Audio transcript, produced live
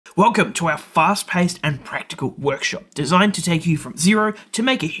Welcome to our fast-paced and practical workshop designed to take you from zero to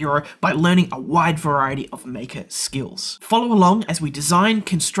make a hero by learning a wide variety of maker skills. Follow along as we design,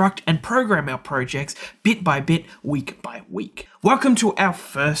 construct and program our projects bit by bit, week by week. Welcome to our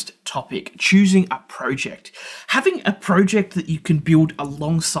first topic, choosing a project. Having a project that you can build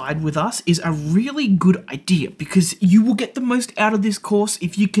alongside with us is a really good idea because you will get the most out of this course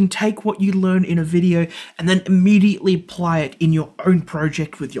if you can take what you learn in a video and then immediately apply it in your own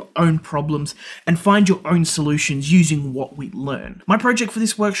project with your own problems and find your own solutions using what we learn. My project for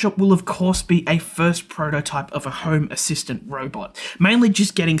this workshop will of course be a first prototype of a home assistant robot, mainly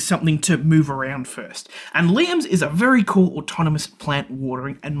just getting something to move around first. And Liam's is a very cool autonomous plant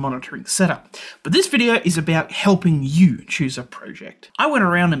watering and monitoring setup. But this video is about helping you choose a project. I went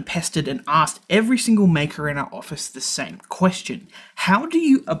around and pestered and asked every single maker in our office the same question. How do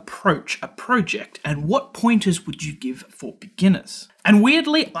you approach a project and what pointers would you give for beginners? And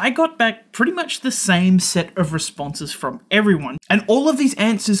weirdly, I got back pretty much the same set of responses from everyone, and all of these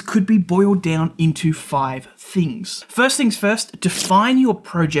answers could be boiled down into 5 things. First things first, define your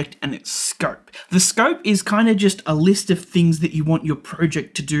project and its scope. The scope is kind of just a list of things that you want your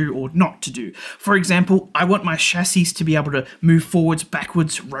project to do or not to do. For example, I want my chassis to be able to move forwards,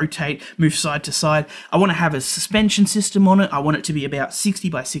 backwards, rotate, move side to side. I want to have a suspension system on it. I want it to be about 60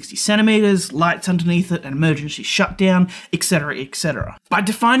 by 60 centimeters, lights underneath it, an emergency shutdown, etc., etc. By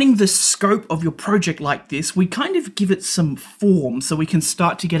defining the scope of your project like this, we kind of give it some form so we can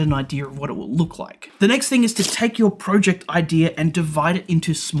start to get an idea of what it will look like. The next thing is to take your project idea and divide it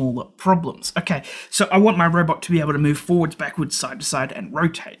into smaller problems. Okay, so I want my robot to be able to move forwards, backwards, side to side, and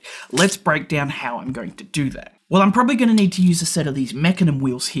rotate. Let's break down how I'm going to do that. Well, I'm probably going to need to use a set of these mechanism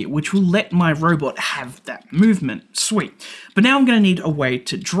wheels here, which will let my robot have that movement. Sweet. But now I'm going to need a way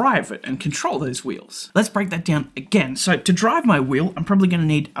to drive it and control those wheels. Let's break that down again. So to drive my wheel, I'm probably going to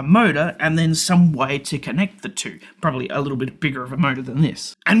need a motor and then some way to connect the two. Probably a little bit bigger of a motor than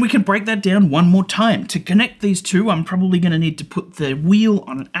this. And we can break that down one more time. To connect these two, I'm probably going to need to put the wheel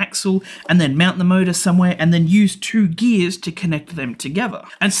on an axle and then mount the motor somewhere and then use 2 gears to connect them together.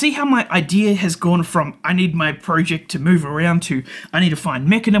 And see how my idea has gone from I need my project to move around to I need to find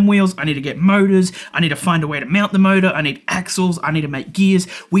mechanism wheels, I need to get motors, I need to find a way to mount the motor, I need axles, I need to make gears.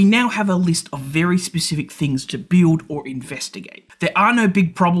 We now have a list of very specific things to build or investigate. There are no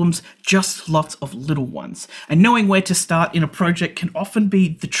big problems, just lots of little ones. And knowing where to start in a project can often be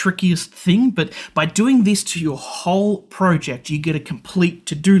the trickiest thing, but by doing this to your whole project, you get a complete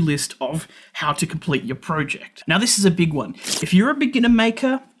to-do list of how to complete your project. Now this is a big one. If you're a beginner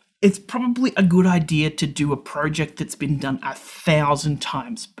maker, it's probably a good idea to do a project that's been done 1,000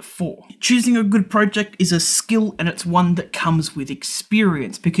 times before. Choosing a good project is a skill and it's one that comes with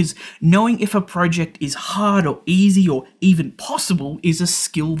experience because knowing if a project is hard or easy or even possible is a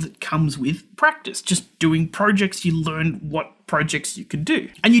skill that comes with practice. Just doing projects, you learn what projects you can do.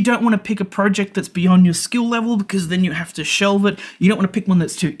 And you don't want to pick a project that's beyond your skill level because then you have to shelve it. You don't want to pick one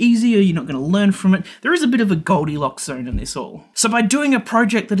that's too easy or you're not going to learn from it. There is a bit of a Goldilocks zone in this all. So by doing a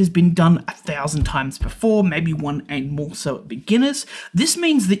project that has been done 1,000 times before, maybe one aimed more so at beginners, this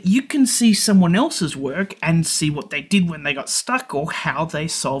means that you can see someone else's work and see what they did when they got stuck or how they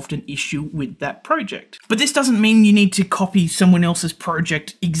solved an issue with that project. But this doesn't mean you need to copy someone else's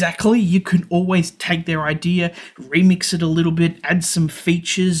project exactly. You can always take their idea, remix it a little bit, add some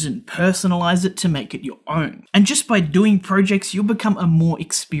features and personalize it to make it your own. And just by doing projects, you'll become a more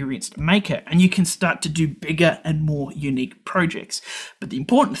experienced maker and you can start to do bigger and more unique projects. But the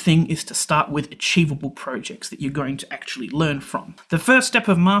important thing is to start with achievable projects that you're going to actually learn from. The first step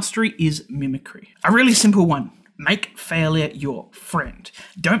of mastery is mimicry. A really simple one. Make failure your friend.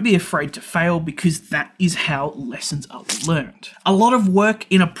 Don't be afraid to fail because that is how lessons are learned. A lot of work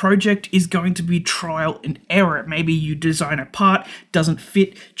in a project is going to be trial and error. Maybe you design a part, doesn't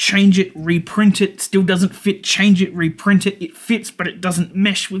fit, change it, reprint it, still doesn't fit, change it, reprint it, it fits but it doesn't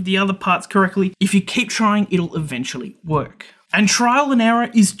mesh with the other parts correctly. If you keep trying, it'll eventually work. And trial and error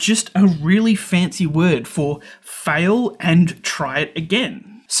is just a really fancy word for fail and try it again.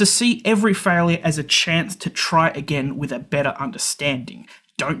 So see every failure as a chance to try again with a better understanding.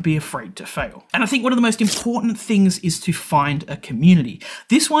 Don't be afraid to fail. And I think one of the most important things is to find a community.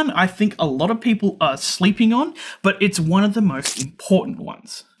 This one I think a lot of people are sleeping on, but it's one of the most important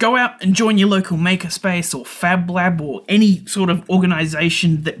ones. Go out and join your local makerspace or Fab Lab or any sort of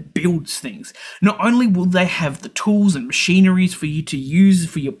organization that builds things. Not only will they have the tools and machineries for you to use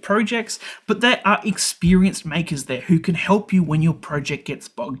for your projects, but there are experienced makers there who can help you when your project gets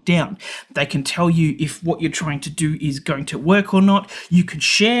bogged down. They can tell you if what you're trying to do is going to work or not. You can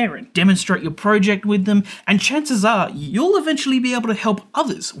share and demonstrate your project with them, and chances are you'll eventually be able to help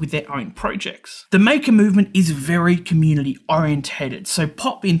others with their own projects. The maker movement is very community orientated, so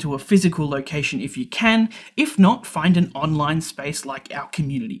pop into a physical location if you can. If not, find an online space like our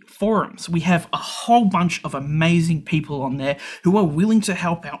community forums. We have a whole bunch of amazing people on there who are willing to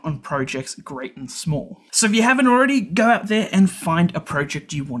help out on projects great and small. So if you haven't already, go out there and find a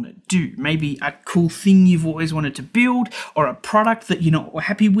project you want to do. Maybe a cool thing you've always wanted to build, or a product that you're not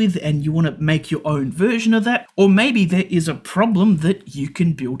happy with and you want to make your own version of that, or maybe there is a problem that you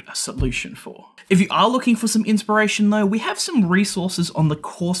can build a solution for. If you are looking for some inspiration though, we have some resources on the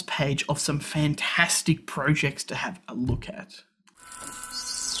course page of some fantastic projects to have a look at.